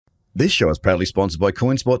This show is proudly sponsored by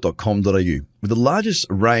coinspot.com.au, with the largest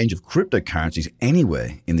range of cryptocurrencies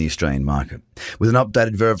anywhere in the Australian market. With an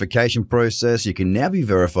updated verification process, you can now be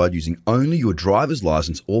verified using only your driver's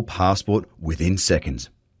license or passport within seconds.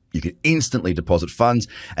 You can instantly deposit funds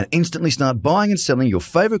and instantly start buying and selling your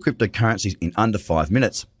favorite cryptocurrencies in under 5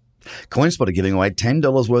 minutes. CoinSpot are giving away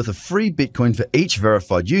 $10 worth of free Bitcoin for each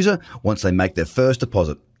verified user once they make their first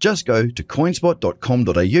deposit. Just go to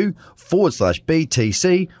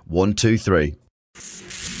coinspot.com.au/BTC123.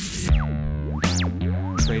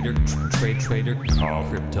 Trader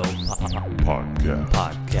Crypto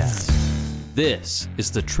Podcast. This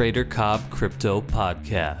is the Trader Cobb Crypto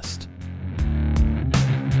Podcast.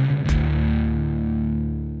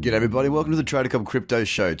 G'day everybody, welcome to the Trader Cobb Crypto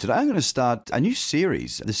Show. Today I'm going to start a new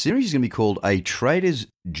series. The series is going to be called A Trader's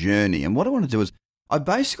Journey. And what I want to do is, I've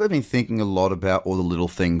basically been thinking a lot about all the little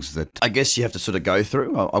things that I guess you have to sort of go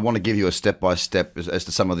through. I want to give you a step-by-step as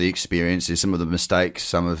to some of the experiences, some of the mistakes,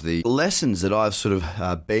 some of the lessons that I've sort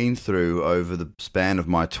of been through over the span of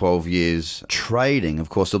my 12 years trading. Of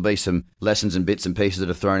course, there'll be some lessons and bits and pieces that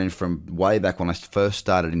are thrown in from way back when I first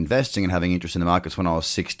started investing and having interest in the markets when I was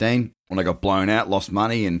 16, when I got blown out, lost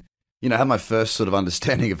money, and had my first sort of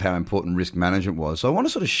understanding of how important risk management was. So I want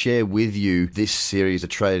to sort of share with you this series, A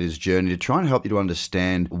Trader's Journey, to try and help you to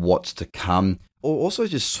understand what's to come, or also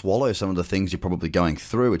just swallow some of the things you're probably going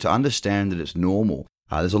through, to understand that it's normal.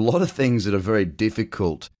 There's a lot of things that are very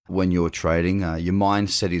difficult when you're trading. Your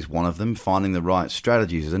mindset is one of them. Finding the right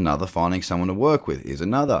strategies is another. Finding someone to work with is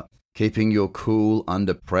another. Keeping your cool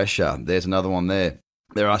under pressure, there's another one there.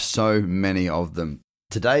 There are so many of them.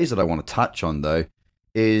 Today's that I want to touch on, though,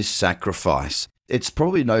 is sacrifice. It's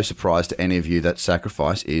probably no surprise to any of you that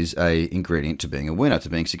sacrifice is an ingredient to being a winner, to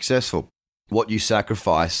being successful. What you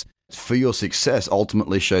sacrifice for your success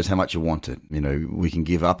ultimately shows how much you want it. We can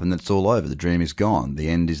give up and it's all over. The dream is gone. The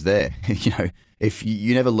end is there. If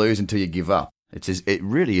you never lose until you give up. It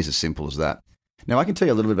really is as simple as that. Now, I can tell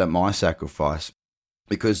you a little bit about my sacrifice,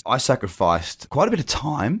 because I sacrificed quite a bit of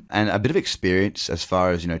time and a bit of experience as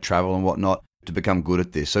far as, travel and whatnot, to become good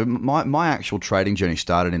at this. So my actual trading journey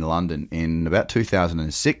started in London in about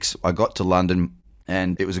 2006. I got to London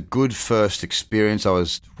and it was a good first experience. I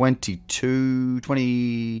was 22. I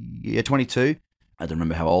don't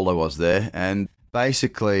remember how old I was there. And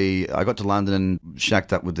basically I got to London and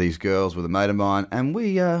shacked up with these girls with a mate of mine, and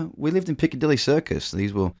we lived in Piccadilly Circus.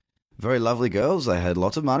 These were very lovely girls. They had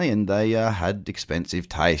lots of money and they had expensive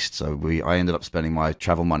taste. So I ended up spending my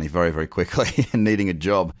travel money very, very quickly and needing a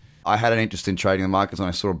job. I had an interest in trading the markets when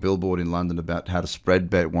I saw a billboard in London about how to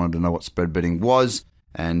spread bet, wanted to know what spread betting was.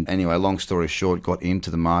 And anyway, long story short, got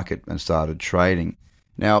into the market and started trading.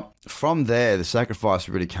 Now, from there, the sacrifice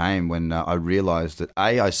really came when I realized that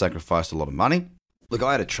I sacrificed a lot of money. Look,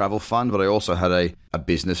 I had a travel fund, but I also had a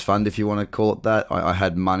business fund, if you want to call it that. I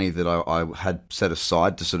had money that I had set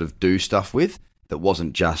aside to sort of do stuff with that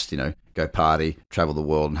wasn't just, go party, travel the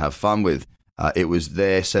world and have fun with. It was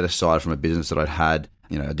there set aside from a business that I'd had.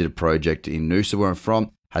 I did a project in Noosa where I'm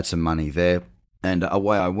from, had some money there, and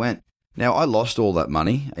away I went. Now, I lost all that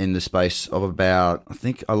money in the space of I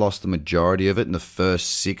think I lost the majority of it in the first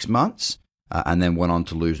 6 months, and then went on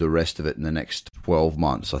to lose the rest of it in the next 12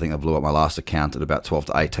 months. I think I blew up my last account at about 12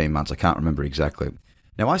 to 18 months. I can't remember exactly.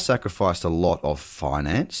 Now, I sacrificed a lot of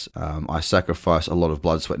finance. I sacrificed a lot of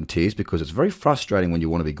blood, sweat, and tears, because it's very frustrating when you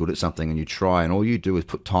want to be good at something and you try and all you do is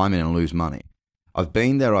put time in and lose money. I've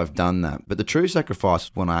been there, I've done that. But the true sacrifice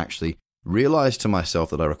was when I actually realized to myself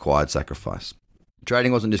that I required sacrifice.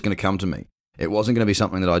 Trading wasn't just going to come to me. It wasn't going to be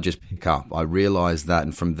something that I just pick up. I realized that.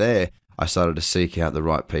 And from there, I started to seek out the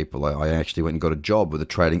right people. I actually went and got a job with a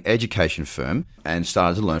trading education firm and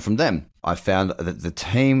started to learn from them. I found that the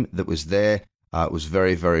team that was there was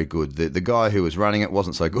very, very good. The guy who was running it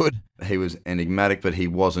wasn't so good. He was enigmatic, but he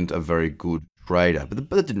wasn't a very good trader. But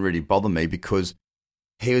that didn't really bother me, because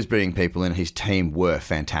he was bringing people in. His team were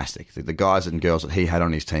fantastic. The guys and girls that he had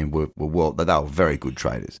on his team were very good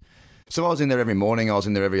traders. So I was in there every morning. I was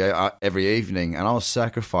in there every evening, and I was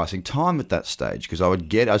sacrificing time at that stage, because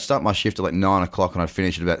I'd start my shift at like 9 o'clock and I'd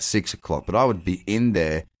finish at about 6 o'clock. But I would be in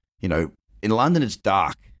there. In London it's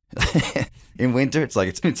dark. In winter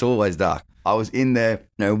it's always dark. I was in there,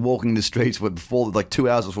 walking the streets before 2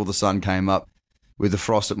 hours before the sun came up, with the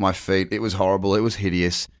frost at my feet. It was horrible. It was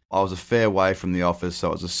hideous. I was a fair way from the office, so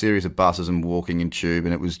it was a series of buses and walking in tube,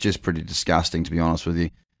 and it was just pretty disgusting, to be honest with you.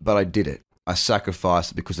 But I did it. I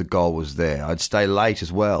sacrificed it because the goal was there. I'd stay late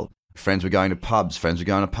as well. Friends were going to pubs, friends were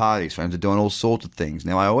going to parties, friends were doing all sorts of things.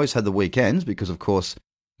 Now, I always had the weekends because, of course,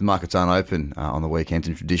 the markets aren't open on the weekends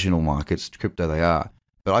in traditional markets. Crypto, they are.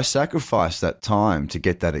 But I sacrificed that time to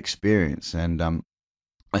get that experience. And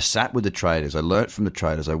I sat with the traders, I learnt from the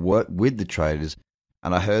traders, I worked with the traders,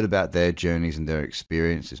 and I heard about their journeys and their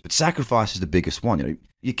experiences. But sacrifice is the biggest one.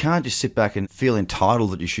 You can't just sit back and feel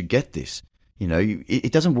entitled that you should get this.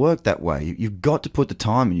 It doesn't work that way. You've got to put the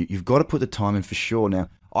time in. You've got to put the time in for sure. Now,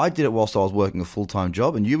 I did it whilst I was working a full-time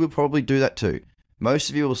job, and you will probably do that too. Most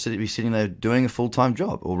of you will be sitting there doing a full-time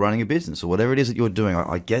job or running a business or whatever it is that you're doing.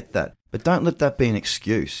 I get that. But don't let that be an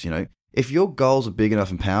excuse. If your goals are big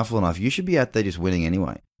enough and powerful enough, you should be out there just winning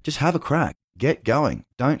anyway. Just have a crack. Get going.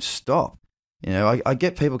 Don't stop. I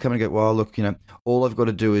get people coming and go, well, look, all I've got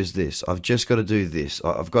to do is this. I've just got to do this.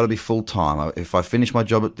 I've got to be full-time. If I finish my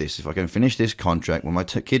job at this, if I can finish this contract, when my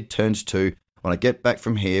kid turns 2, when I get back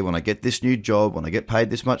from here, when I get this new job, when I get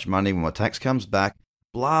paid this much money, when my tax comes back,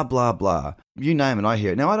 blah, blah, blah. You name it, I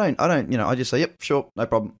hear it. Now, I just say, yep, sure, no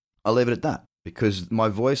problem. I'll leave it at that. Because my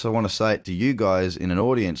voice, I want to say it to you guys in an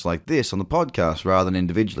audience like this on the podcast rather than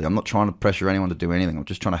individually. I'm not trying to pressure anyone to do anything. I'm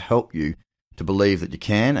just trying to help you to believe that you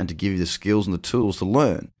can and to give you the skills and the tools to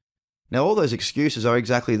learn. Now, all those excuses are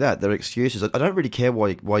exactly that. They're excuses. I don't really care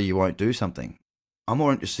why you won't do something. I'm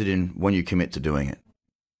more interested in when you commit to doing it.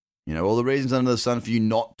 All the reasons under the sun for you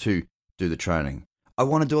not to do the training. I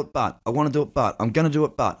want to do it, but. I want to do it, but. I'm going to do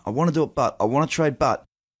it, but. I want to do it, but. I want to trade, but.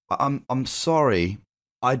 I'm sorry.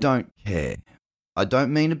 I don't care. I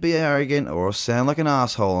don't mean to be arrogant or sound like an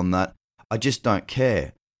asshole on that. I just don't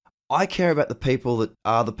care. I care about the people that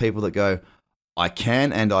are the people that go, I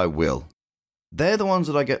can and I will. They're the ones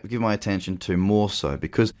that I give my attention to more so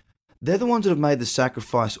because they're the ones that have made the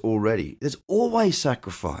sacrifice already. There's always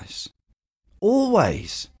sacrifice.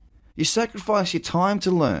 Always. You sacrifice your time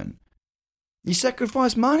to learn. You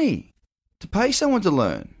sacrifice money to pay someone to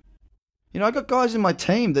learn. I got guys in my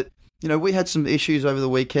team that, we had some issues over the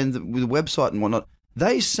weekend with the website and whatnot.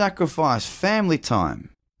 They sacrifice family time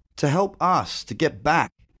to help us to get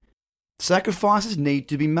back. Sacrifices need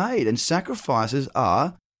to be made, and sacrifices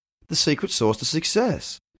are the secret sauce to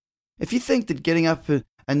success. If you think that getting up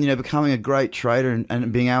and becoming a great trader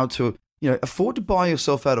and being able to afford to buy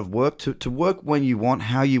yourself out of work, to work when you want,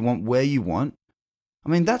 how you want, where you want,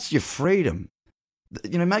 that's your freedom.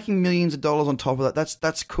 Making millions of dollars on top of that,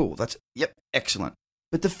 that's cool. Yep, excellent.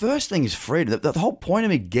 But the first thing is freedom. The whole point of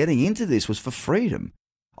me getting into this was for freedom.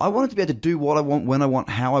 I wanted to be able to do what I want, when I want,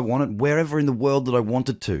 how I want it, wherever in the world that I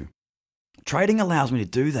wanted to. Trading allows me to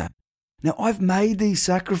do that. Now, I've made these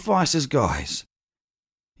sacrifices, guys.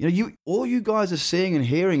 All you guys are seeing and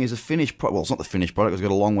hearing is a finished product. Well, it's not the finished product. It's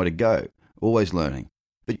got a long way to go. Always learning.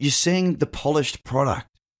 But you're seeing the polished product.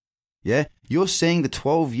 Yeah? You're seeing the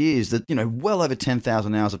 12 years that, well over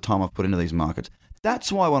 10,000 hours of time I've put into these markets.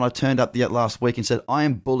 That's why when I turned up last week and said, I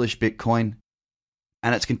am bullish Bitcoin,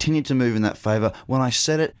 and it's continued to move in that favor, when I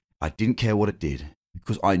said it, I didn't care what it did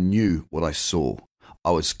because I knew what I saw.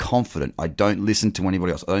 I was confident. I don't listen to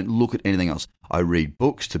anybody else. I don't look at anything else. I read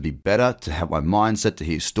books to be better, to have my mindset, to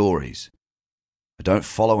hear stories. I don't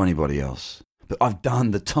follow anybody else. But I've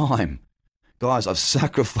done the time. Guys, I've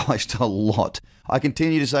sacrificed a lot. I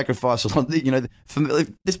continue to sacrifice a lot. For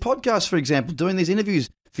this podcast, for example, doing these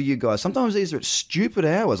interviews for you guys, sometimes these are at stupid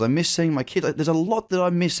hours. I miss seeing my kids. There's a lot that I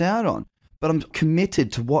miss out on. But I'm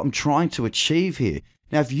committed to what I'm trying to achieve here.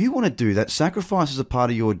 Now, if you want to do that, sacrifice is a part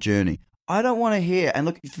of your journey. I don't want to hear, and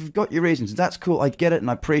look, if you've got your reasons, that's cool. I get it, and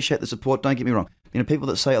I appreciate the support. Don't get me wrong. People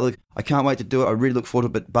that say, look, I can't wait to do it. I really look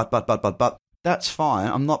forward to it, but. That's fine.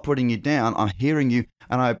 I'm not putting you down. I'm hearing you,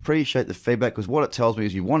 and I appreciate the feedback because what it tells me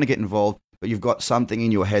is you want to get involved, but you've got something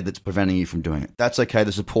in your head that's preventing you from doing it. That's okay.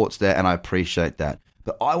 The support's there, and I appreciate that.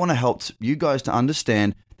 But I want to help you guys to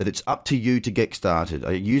understand that it's up to you to get started.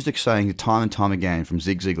 I use the saying time and time again from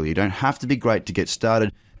Zig Ziglar. You don't have to be great to get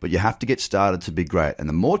started, but you have to get started to be great. And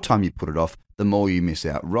the more time you put it off, the more you miss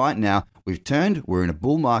out. Right now, we're in a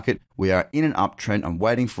bull market. We are in an uptrend. I'm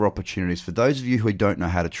waiting for opportunities. For those of you who don't know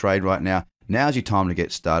how to trade right now, now's your time to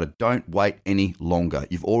get started. Don't wait any longer.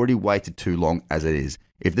 You've already waited too long as it is.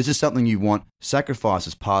 If this is something you want, sacrifice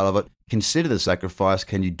is part of it. Consider the sacrifice.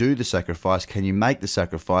 Can you do the sacrifice? Can you make the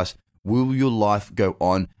sacrifice? Will your life go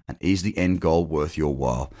on? And is the end goal worth your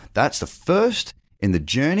while? That's the first in the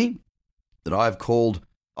journey that I've called,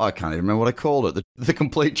 I can't even remember what I called it, the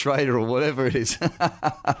complete trader or whatever it is.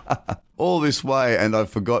 All this way, and I've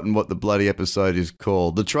forgotten what the bloody episode is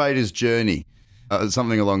called. The Trader's Journey.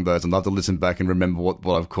 Something along those. I'll have to listen back and remember what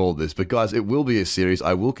I've called this. But guys, it will be a series.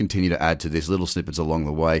 I will continue to add to this little snippets along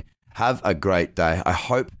the way. Have a great day. I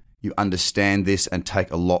hope you understand this and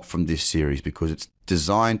take a lot from this series because it's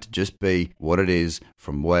designed to just be what it is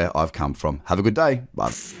from where I've come from. Have a good day.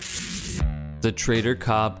 Bye. The Trader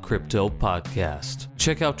Cobb Crypto Podcast.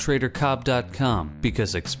 Check out tradercobb.com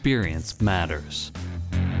because experience matters.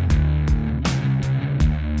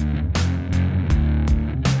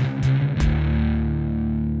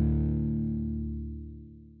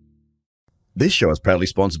 This show is proudly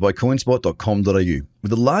sponsored by coinspot.com.au,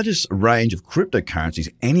 with the largest range of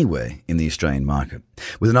cryptocurrencies anywhere in the Australian market.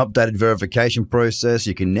 With an updated verification process,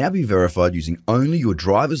 you can now be verified using only your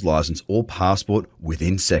driver's license or passport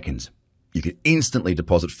within seconds. You can instantly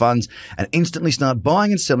deposit funds and instantly start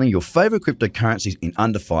buying and selling your favourite cryptocurrencies in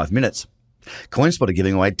under 5 minutes. CoinSpot are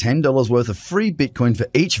giving away $10 worth of free Bitcoin for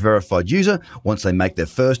each verified user once they make their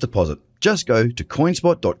first deposit. Just go to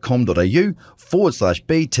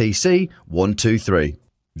coinspot.com.au/BTC123.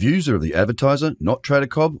 Views are of the advertiser, not Trader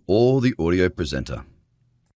Cobb or the audio presenter.